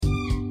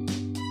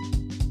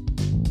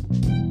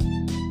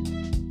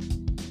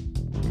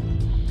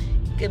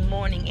Good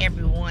morning,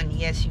 everyone.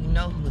 Yes, you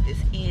know who this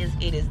is.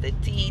 It is the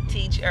Tea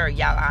Teacher.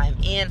 Y'all, I'm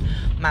in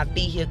my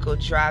vehicle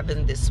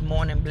driving this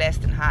morning,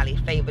 blessed and highly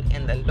favored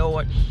in the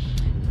Lord.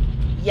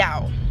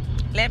 Y'all,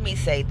 let me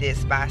say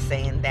this by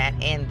saying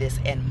that and this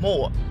and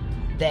more,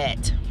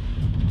 that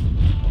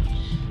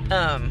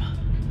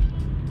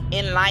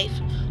in life,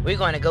 we're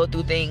going to go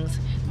through things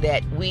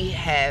that we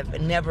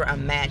have never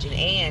imagined,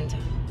 and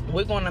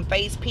we're going to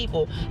face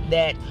people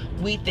that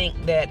we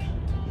think that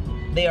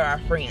they are our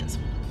friends,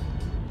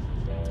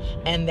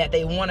 and that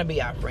they want to be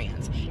our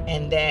friends,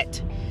 and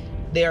that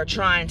they're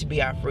trying to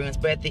be our friends.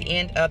 But at the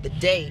end of the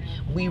day,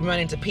 we run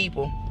into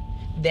people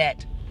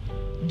that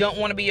don't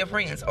want to be your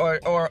friends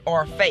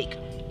or fake.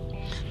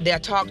 They'll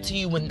talk to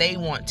you when they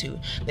want to.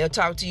 They'll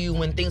talk to you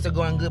when things are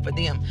going good for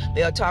them.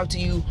 They'll talk to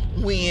you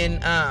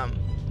when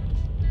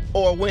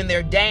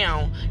they're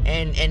down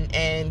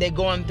and they're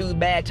going through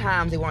bad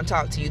times. They want to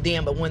talk to you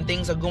then. But when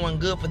things are going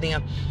good for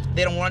them,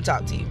 they don't want to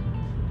talk to you.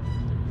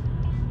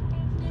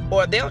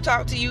 Or they'll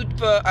talk to you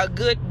for a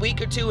good week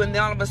or two, and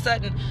then all of a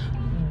sudden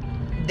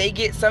they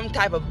get some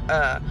type of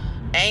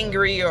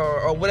angry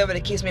or whatever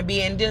the case may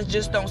be, and then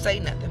just don't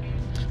say nothing.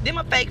 Them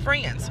are fake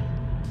friends.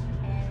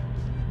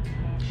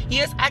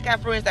 Yes, I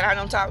got friends that I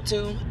don't talk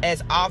to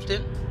as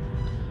often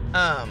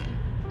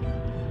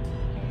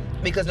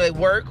because they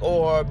work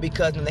or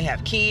because they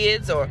have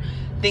kids or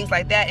things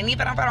like that. And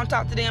even if I don't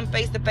talk to them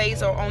face to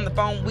face or on the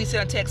phone, we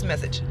send a text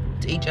message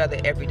to each other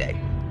every day.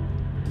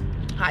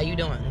 How you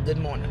doing? Good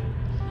morning.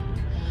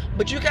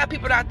 But you got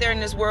people out there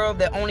in this world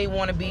that only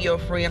want to be your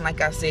friend,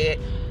 like I said,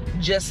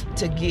 just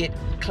to get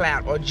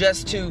clout or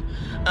just to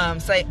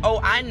say, oh,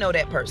 I know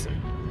that person.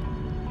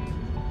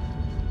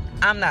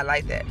 I'm not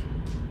like that.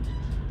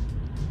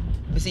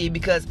 But see,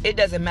 because it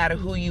doesn't matter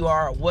who you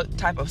are or what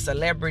type of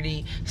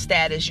celebrity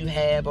status you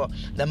have or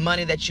the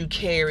money that you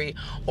carry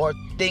or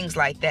things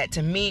like that.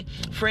 To me,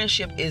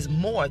 friendship is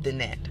more than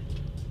that.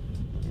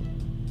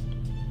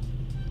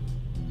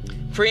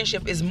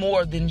 Friendship is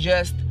more than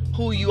just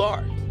who you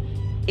are.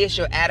 It's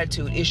your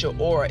attitude, it's your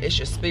aura, it's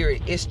your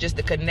spirit, it's just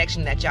the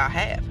connection that y'all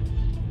have.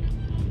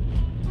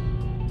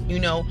 You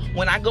know,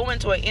 when I go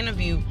into an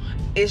interview,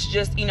 it's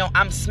just,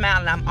 I'm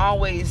smiling, I'm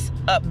always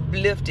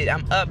uplifted,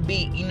 I'm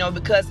upbeat,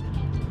 because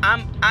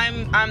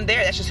I'm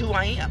there. That's just who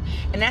I am.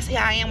 And that's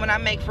how I am when I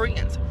make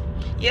friends.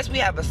 Yes, we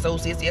have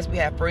associates, yes, we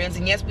have friends,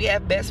 and yes, we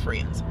have best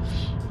friends.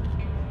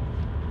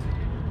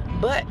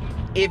 But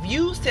if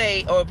you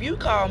say, or if you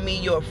call me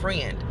your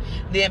friend,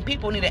 then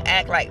people need to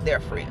act like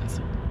they're friends.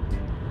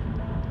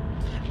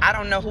 I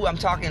don't know who I'm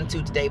talking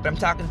to today, but I'm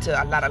talking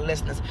to a lot of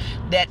listeners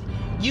that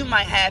you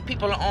might have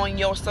people on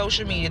your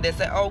social media that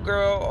say, oh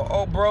girl, or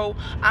oh bro,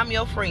 I'm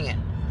your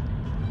friend.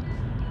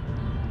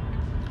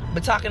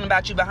 But talking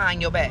about you behind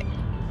your back,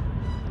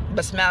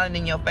 but smiling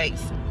in your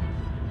face.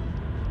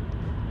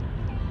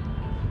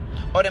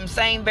 Or them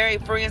same very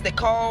friends that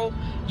call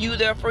you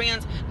their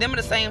friends, them are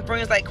the same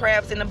friends like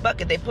crabs in a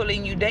bucket. They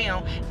pulling you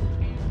down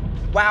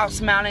while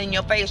smiling in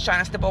your face,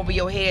 trying to step over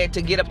your head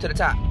to get up to the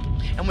top.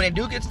 And when they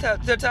do get to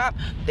the top,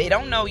 they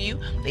don't know you.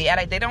 They act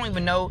like they don't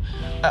even know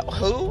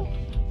who,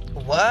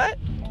 what.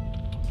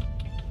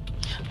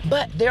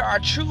 But there are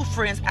true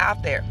friends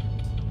out there.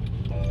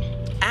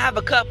 I have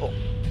a couple,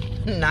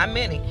 not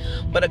many,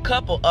 but a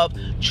couple of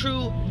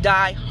true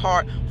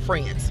die-hard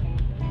friends,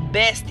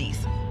 besties.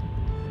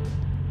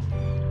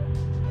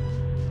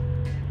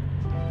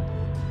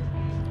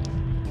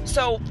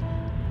 So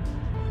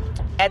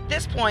at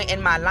this point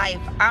in my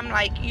life, I'm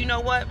like, you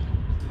know what?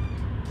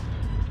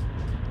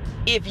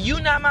 If you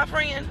not my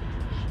friend,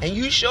 and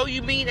you show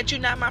me that you're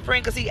not my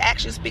friend, because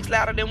action speaks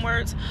louder than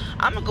words,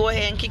 I'm going to go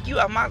ahead and kick you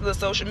out my little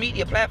social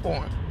media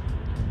platform.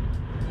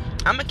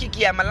 I'm going to kick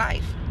you out of my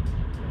life.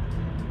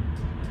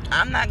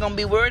 I'm not going to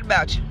be worried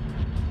about you.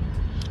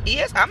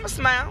 Yes, I'm going to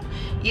smile.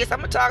 Yes, I'm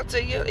going to talk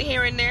to you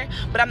here and there,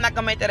 but I'm not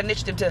going to make that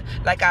initiative to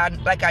like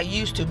I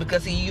used to,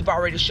 because you've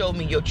already showed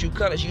me your true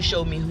colors. You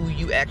showed me who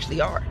you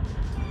actually are.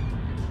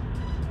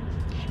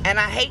 And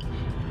I hate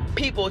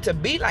people to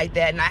be like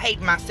that, and I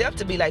hate myself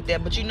to be like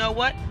that, but you know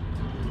what?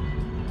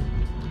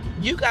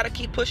 You got to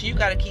keep pushing. You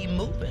got to keep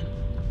moving.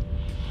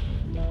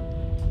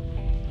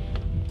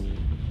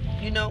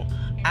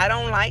 I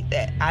don't like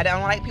that. I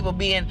don't like people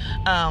being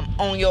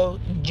on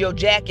your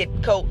jacket,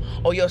 coat,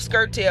 or your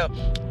skirt tail,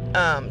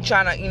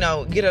 trying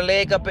to get a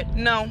leg up it.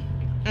 No.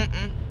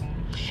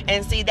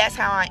 And see, that's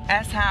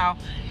how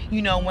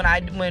when I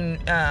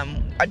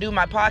do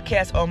my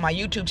podcast or my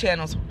YouTube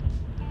channels,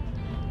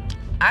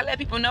 I let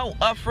people know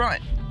up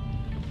front,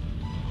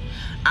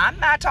 I'm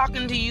not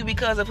talking to you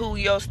because of who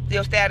your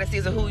status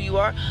is or who you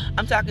are.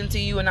 I'm talking to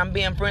you and I'm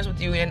being friends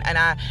with you, and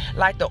I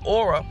like the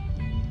aura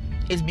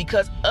is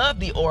because of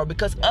the aura,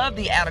 because of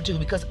the attitude,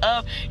 because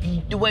of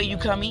the way you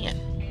come in.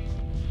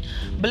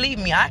 Believe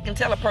me, I can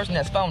tell a person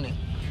that's phony,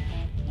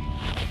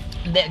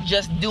 that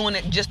just doing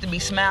it just to be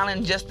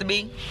smiling, just to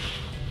be.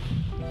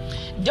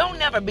 Don't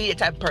never be the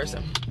type of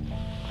person.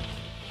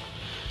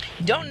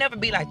 Don't never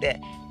be like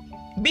that.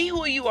 Be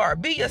who you are.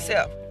 Be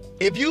yourself.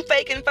 If you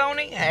fake and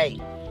phony, hey,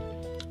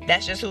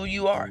 that's just who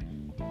you are.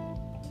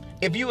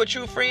 If you a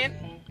true friend,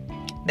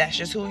 that's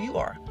just who you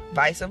are.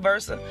 Vice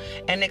versa,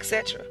 and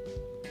etc.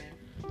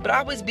 But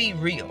always be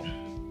real.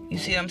 You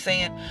see what I'm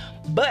saying?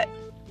 But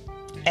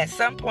at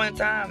some point in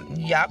time,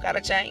 y'all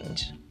gotta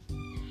change.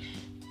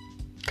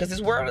 Because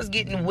this world is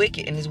getting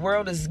wicked, and this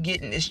world is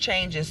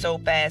changing so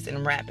fast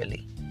and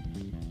rapidly.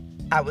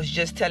 I was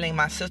just telling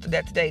my sister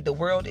that today. The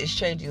world is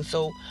changing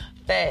so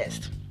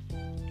fast.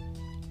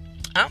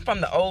 I'm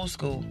from the old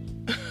school.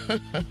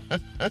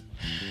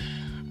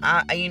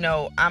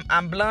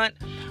 I'm blunt,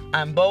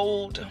 I'm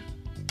bold,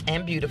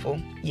 and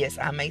beautiful. Yes,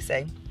 I may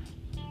say.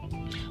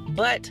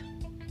 But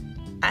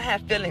I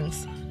have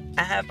feelings.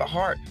 I have a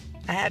heart.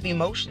 I have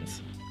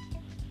emotions.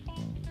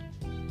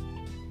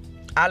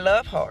 I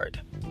love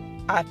hard.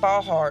 I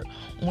fall hard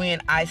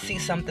when I see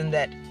something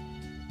that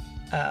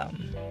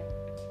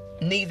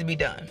needs to be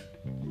done.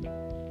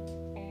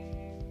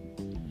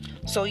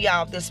 So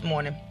y'all, this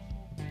morning,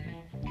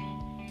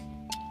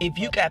 if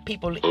you got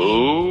people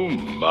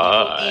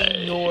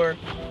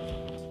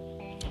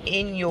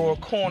in your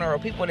corner, or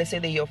people that say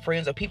they're your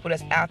friends, or people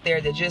that's out there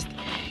that just,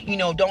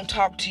 don't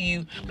talk to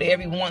you, but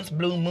every once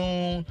blue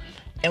moon,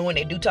 and when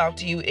they do talk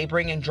to you, they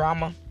bring in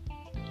drama,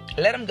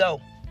 let them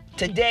go.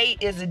 Today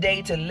is the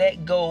day to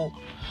let go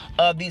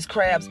of these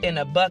crabs in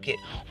a bucket,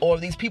 or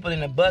these people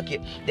in a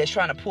bucket that's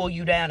trying to pull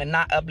you down and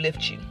not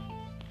uplift you.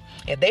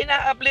 If they're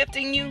not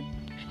uplifting you,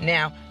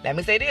 now, let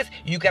me say this,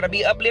 you got to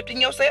be uplifting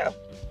yourself.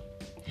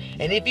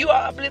 And if you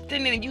are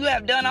uplifting and you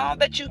have done all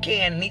that you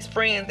can, and these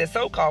friends, the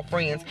so-called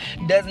friends,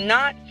 does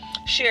not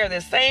share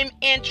the same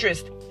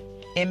interest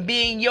in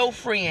being your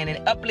friend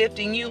and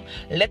uplifting you,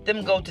 let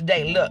them go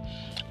today. Look,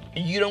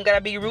 you don't got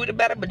to be rude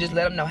about it, but just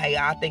let them know, hey,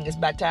 I think it's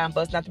about time for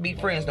us not to be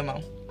friends no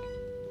more.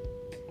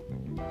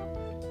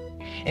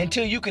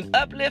 Until you can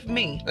uplift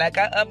me like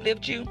I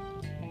uplift you,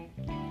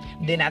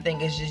 then I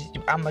think it's just,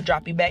 I'm going to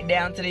drop you back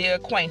down to the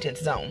acquaintance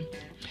zone.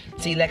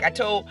 See, like I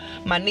told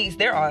my niece,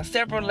 there are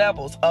several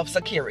levels of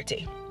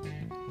security.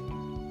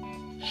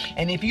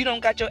 And if you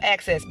don't got your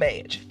access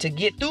badge to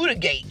get through the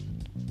gate,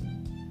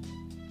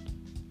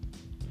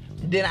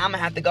 then I'm going to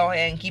have to go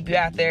ahead and keep you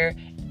out there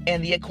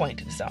in the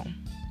acquaintance zone.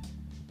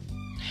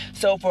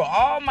 So for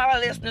all my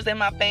listeners and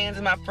my fans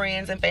and my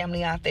friends and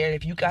family out there,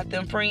 if you got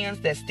them friends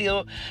that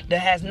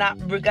has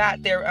not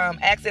got their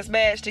access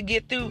badge to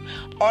get through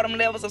all them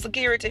levels of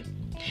security,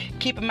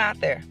 keep them out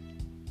there.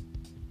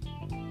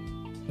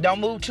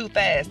 Don't move too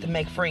fast to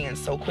make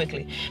friends so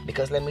quickly,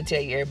 because let me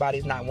tell you,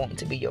 everybody's not wanting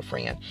to be your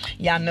friend.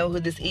 Y'all know who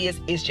this is.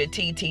 It's your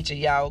Tea Teacher,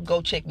 y'all.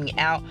 Go check me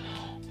out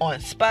on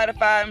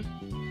Spotify.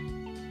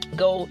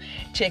 Go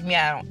check me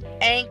out on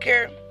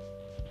Anchor.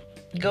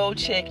 Go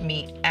check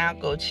me out,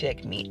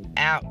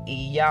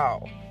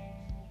 y'all.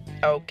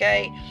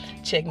 Okay?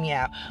 Check me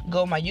out.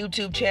 Go to my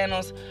YouTube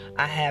channels.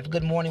 I have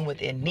Good Morning with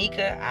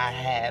Anika. I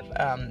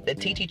have the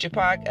Tea Teacher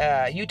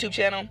YouTube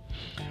channel.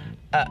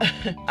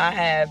 I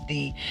have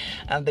the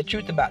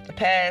Truth About the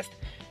Past.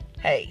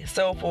 Hey,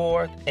 so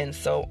forth and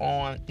so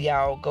on.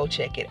 Y'all go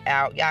check it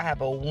out. Y'all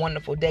have a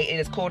wonderful day. It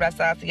is cold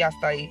outside, so y'all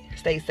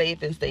stay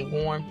safe and stay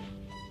warm.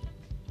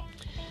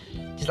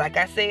 Just like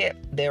I said,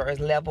 there is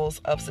levels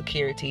of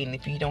security, and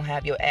if you don't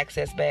have your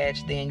access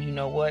badge, then you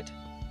know what?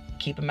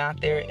 Keep them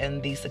out there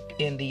in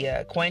the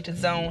acquaintance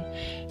zone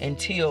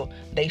until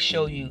they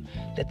show you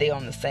that they're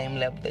on the same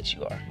level that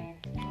you are.